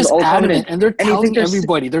something out of the old covenant, and they're telling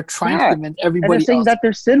everybody, they're trying to convince everybody, and they're saying that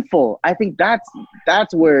they're sinful. I think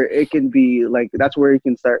that's where it can be like, that's where you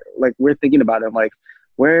can start, like we're thinking about it, like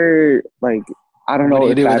where, like I don't know,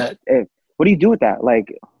 what do you do with that?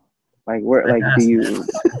 Like where, like do you?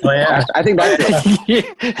 I think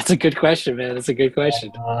that's a good question, man. That's a good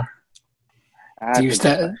question. Do you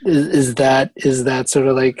is that sort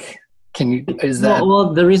of like,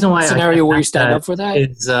 well, the reason why scenario where you stand up for that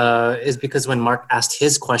is because when Mark asked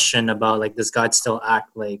his question about like, does God still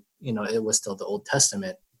act like, it was still the Old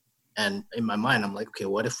Testament, and in my mind I'm like, okay,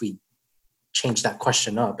 what if we change that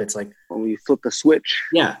question up? It's like when we flip the switch.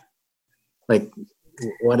 Yeah, like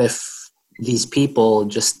what if these people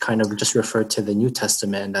just refer to the New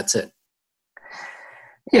Testament and that's it?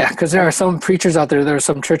 Yeah, because there are some preachers out there,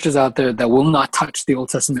 some churches out there that will not touch the Old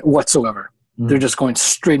Testament whatsoever. Mm-hmm. They're just going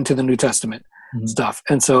straight into the New Testament stuff.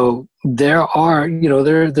 And so there are,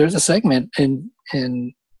 there's a segment in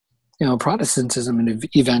Protestantism and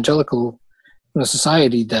evangelical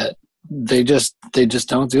society that they just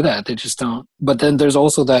don't do that. They just don't. But then there's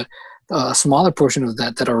also that smaller portion of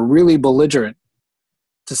that are really belligerent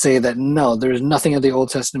to say that no, there's nothing in the Old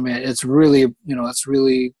Testament. It's really,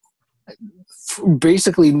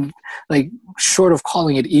 basically like short of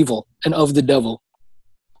calling it evil and of the devil,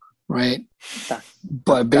 right?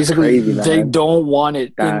 But basically they don't want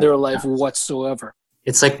it in their life whatsoever.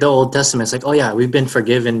 It's like the Old Testament. It's like, oh yeah, we've been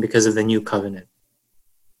forgiven because of the new covenant.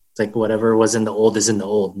 It's like whatever was in the old is in the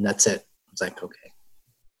old, and that's it. It's like, okay.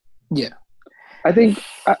 Yeah. I think,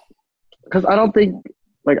 because I don't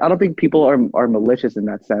think people are malicious in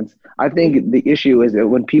that sense. I think the issue is that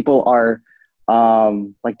when people are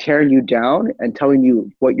like tearing you down and telling you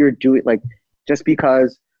what you're doing, like just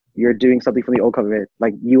because you're doing something from the old covenant,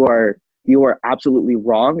 like you are absolutely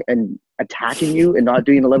wrong, and attacking you and not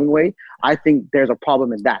doing it in a loving way. I think there's a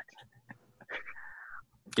problem in that.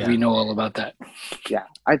 Yeah. We know all about that. Yeah,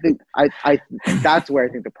 I think I that's where I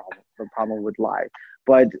think the problem would lie.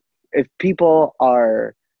 But if people say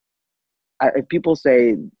I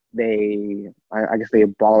guess they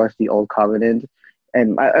abolish the old covenant,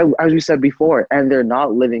 and as we said before, and they're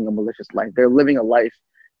not living a malicious life, they're living a life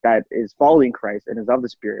that is following Christ and is of the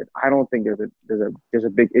Spirit, I don't think there's a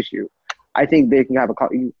big issue. I think they can have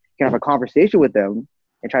a conversation with them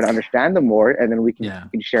and try to understand them more, and then you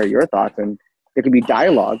can share your thoughts, and there can be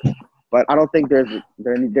dialogue. But I don't think there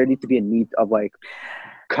needs to be a need of like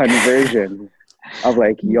conversion of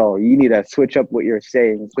like, yo, you need to switch up what you're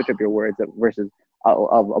saying, switch up your words versus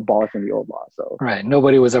of abolishing the old law. So right,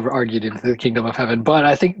 nobody was ever argued into the kingdom of heaven, but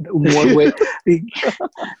I think one way,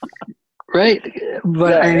 right?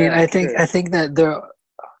 But yeah, I mean, I think that there,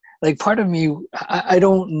 like, part of me, I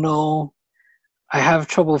don't know. I have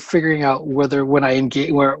trouble figuring out whether when I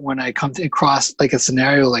engage, when I come across like a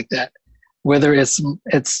scenario like that, whether it's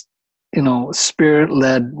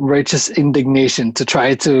spirit-led righteous indignation to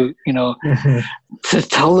try to to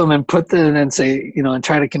tell them and put them and say and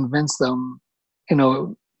try to convince them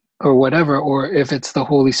or whatever, or if it's the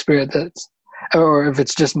Holy Spirit or if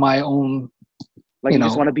it's just my own, like, you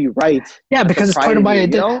just want to be right. Yeah, because it's part of my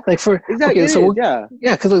identity. Like for exactly. Okay, so yeah.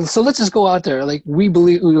 So let's just go out there. Like we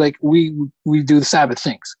believe, like we do the Sabbath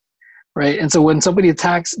things, right? And so when somebody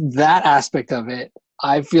attacks that aspect of it,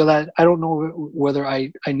 I feel that I don't know whether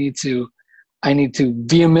I need to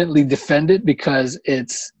vehemently defend it because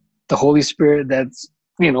it's the Holy Spirit that's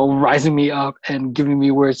rising me up and giving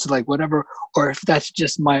me words to like whatever, or if that's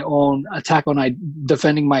just my own attack on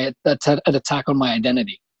defending my attack on my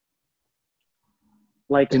identity.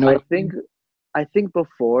 Like, I think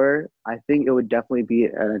before, I think it would definitely be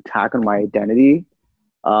an attack on my identity,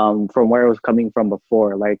 from where it was coming from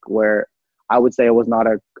before, like where I would say I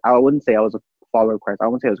wouldn't say I was a follower of Christ. I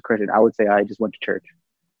wouldn't say I was a Christian. I would say I just went to church,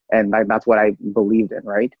 and that's what I believed in,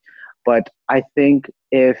 right? But I think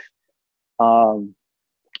if,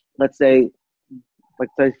 let's say like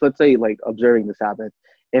observing the Sabbath,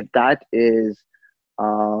 if that is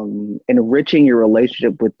enriching your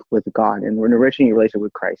relationship with God and enriching your relationship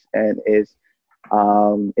with Christ, and is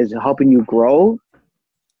helping you grow,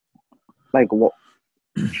 like, well,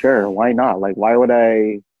 sure, why not? Like, why would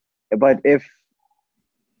I? But if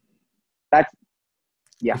that's,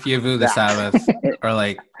 yeah, if you view the Sabbath or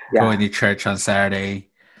like going to church on Saturday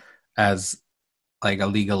as like a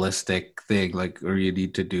legalistic thing, like, or you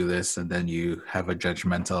need to do this, and then you have a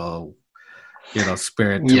judgmental,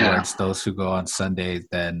 spirit towards those who go on Sunday,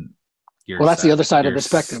 then you're that's the other side of the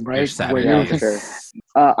spectrum, right?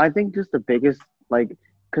 I think just the biggest, like,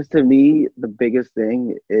 because to me the biggest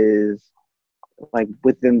thing is like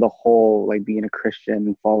within the whole, like, being a Christian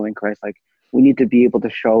and following Christ, like, we need to be able to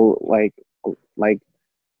show like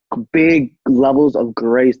big levels of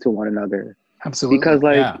grace to one another. Absolutely. Because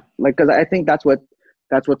because I think that's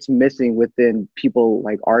what's missing within people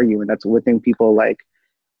like arguing. That's within people like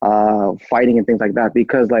fighting and things like that.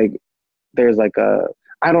 Because like there's like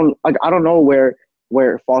I don't know where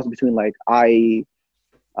it falls between like like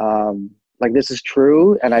this is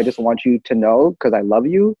true and I just want you to know because I love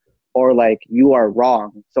you, or like you are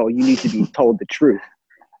wrong so you need to be told the truth.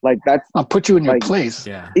 Like that's, I'll put you in your place.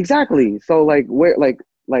 Yeah, exactly. So like where like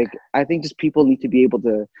I think just people need to be able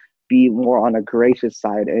to be more on a gracious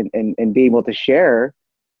side and be able to share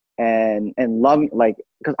and love, like,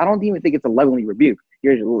 because I don't even think it's a lovingly rebuke.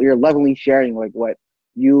 You're lovingly sharing like what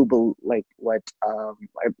you what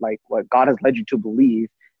God has led you to believe,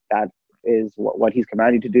 that is what He's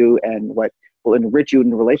commanded you to do and what will enrich you in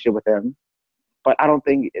the relationship with Him. But I don't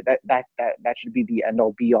think that should be the end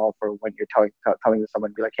all be all for when you're telling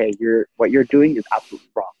someone, be like, hey, what you're doing is absolutely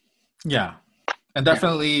wrong. Yeah, and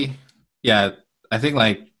definitely, I think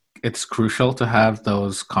like it's crucial to have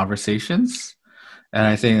those conversations. And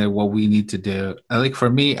I think that what we need to do, like for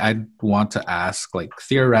me, I want to ask, like,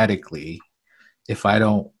 theoretically, if I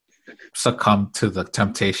don't succumb to the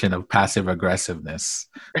temptation of passive aggressiveness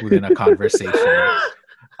within a conversation,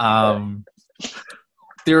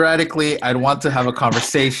 theoretically, I'd want to have a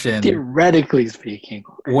conversation. Theoretically speaking,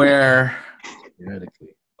 or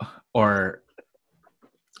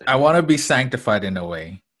I want to be sanctified in a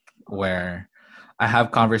way where I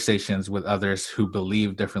have conversations with others who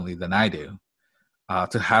believe differently than I do.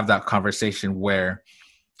 To have that conversation where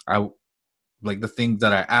the thing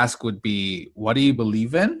that I ask would be, what do you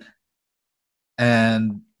believe in?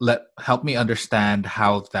 And help me understand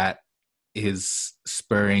how that is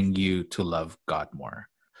spurring you to love God more.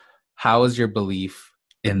 How is your belief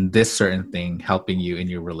in this certain thing helping you in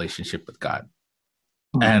your relationship with God?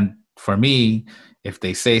 Mm-hmm. And for me, if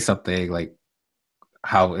they say something like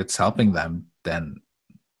how it's helping them, then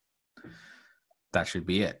that should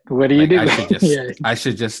be it. What do you do? I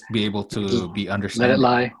should just be able to be understanding. Let it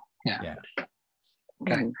lie. Yeah.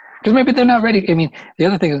 Okay. Because maybe they're not ready. I mean, the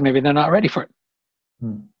other thing is maybe they're not ready for it.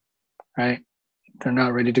 Right? They're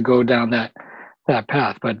not ready to go down that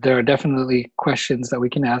path. But there are definitely questions that we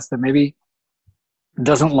can ask that maybe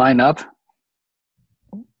doesn't line up,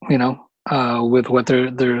 with what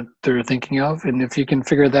they're thinking of. And if you can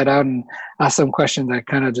figure that out and ask some questions that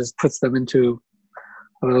kind of just puts them into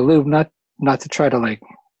a little loop, not to try to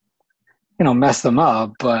mess them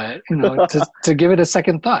up, but to give it a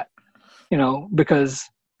second thought, because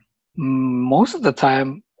most of the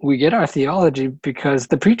time we get our theology because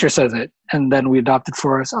the preacher says it and then we adopt it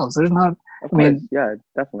for ourselves. There's not, yeah,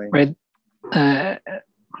 definitely. Right. I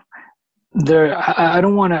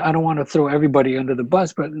don't want to throw everybody under the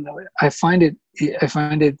bus, but I find it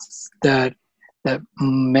that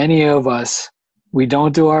many of us, we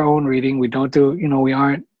don't do our own reading. We don't do,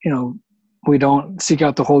 we don't seek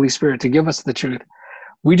out the Holy Spirit to give us the truth.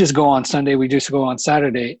 We just go on Sunday, we just go on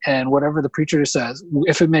Saturday, and whatever the preacher says,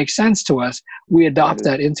 if it makes sense to us, we adopt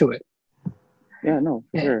that into it. Yeah, no,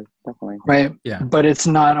 sure, definitely. Right? Yeah. But it's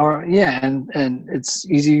not, and it's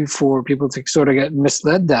easy for people to sort of get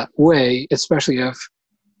misled that way, especially if,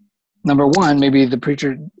 number one, maybe the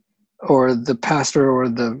preacher or the pastor or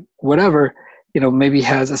the whatever, maybe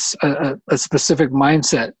has a specific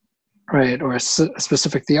mindset, right, or a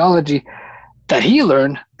specific theology that he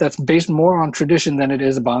learned that's based more on tradition than it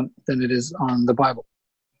is on the Bible.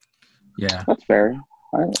 Yeah. That's fair.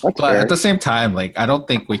 That's But fair. at the same time, like I don't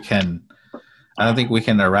think we can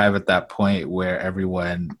arrive at that point where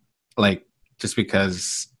everyone, like, just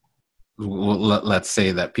because let's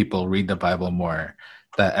say that people read the Bible more,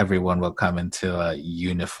 that everyone will come into a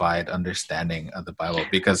unified understanding of the Bible,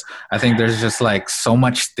 because I think there's just like so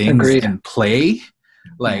much things Agreed. in play,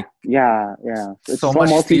 like Yeah. It's so so much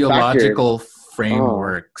multifactored. theological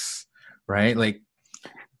frameworks, right? Like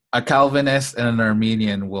a Calvinist and an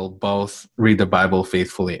Armenian will both read the Bible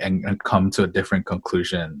faithfully and come to a different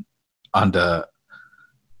conclusion on the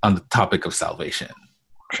topic of salvation.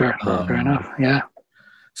 Sure. Fair enough. Yeah.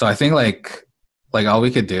 So I think like all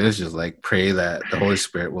we could do is just like pray that the Holy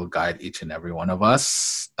Spirit will guide each and every one of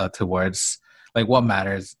us towards like what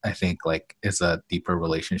matters. I think like is a deeper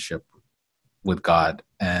relationship with God,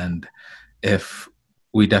 and if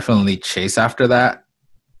we definitely chase after that,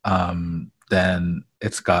 then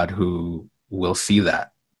it's God who will see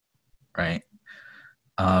that, right?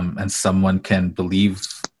 And someone can believe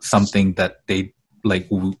something that they like.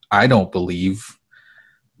 I don't believe,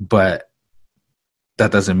 but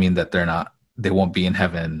that doesn't mean that they won't be in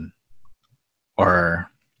heaven. Or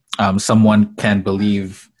someone can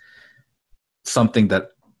believe something that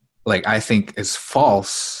like I think is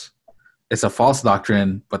false. It's a false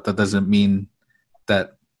doctrine, but that doesn't mean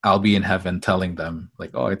that I'll be in heaven telling them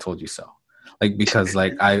like, oh, I told you so. Like, because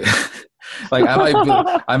like I like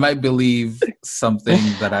I might believe something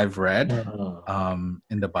that I've read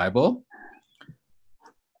in the Bible,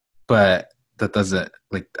 but that doesn't,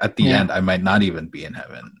 like, at the end I might not even be in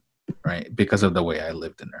heaven, right? Because of the way I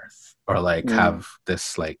lived in earth, or like have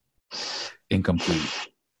this like incomplete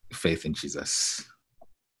faith in Jesus.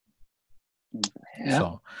 Yeah.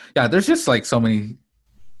 So yeah, there's just like so many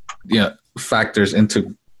factors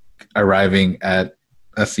into arriving at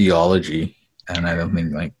a theology, and I don't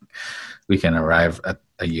think like we can arrive at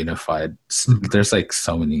a unified. There's like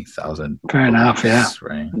so many thousand. Fair enough. Yeah.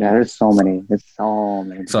 Right. Yeah, there's so many. There's so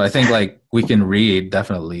many. So I think like we can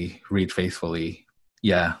definitely read faithfully.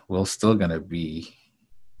 Yeah, we're still gonna be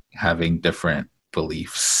having different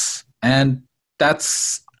beliefs, and I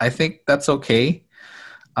think that's okay.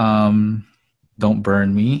 Don't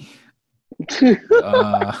burn me.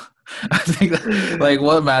 I think that, like,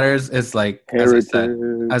 what matters is like, as I said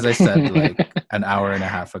like an hour and a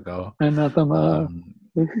half ago.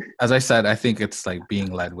 As I said, I think it's like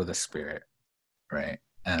being led with the Spirit, right?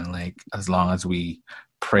 And like, as long as we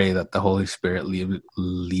pray that the Holy Spirit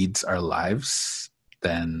leads our lives,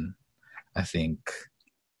 then I think,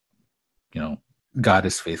 God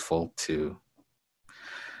is faithful to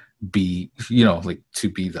be, like, to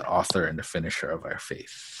be the author and the finisher of our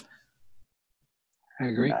faith. I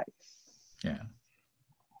agree. Nice. Yeah.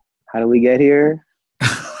 How do we get here?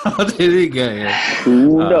 How did we get here?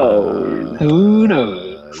 Who knows? Who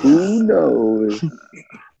knows? Who knows? All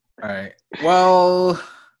right. Well,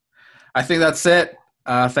 I think that's it.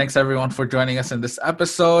 Thanks everyone for joining us in this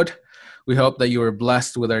episode. We hope that you were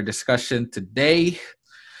blessed with our discussion today.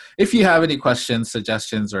 If you have any questions,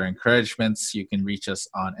 suggestions, or encouragements, you can reach us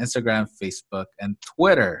on Instagram, Facebook, and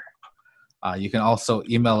Twitter. You can also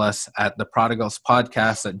email us at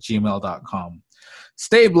theprodigalspodcast@gmail.com.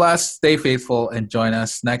 Stay blessed, stay faithful, and join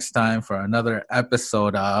us next time for another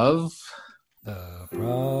episode of The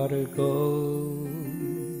Prodigal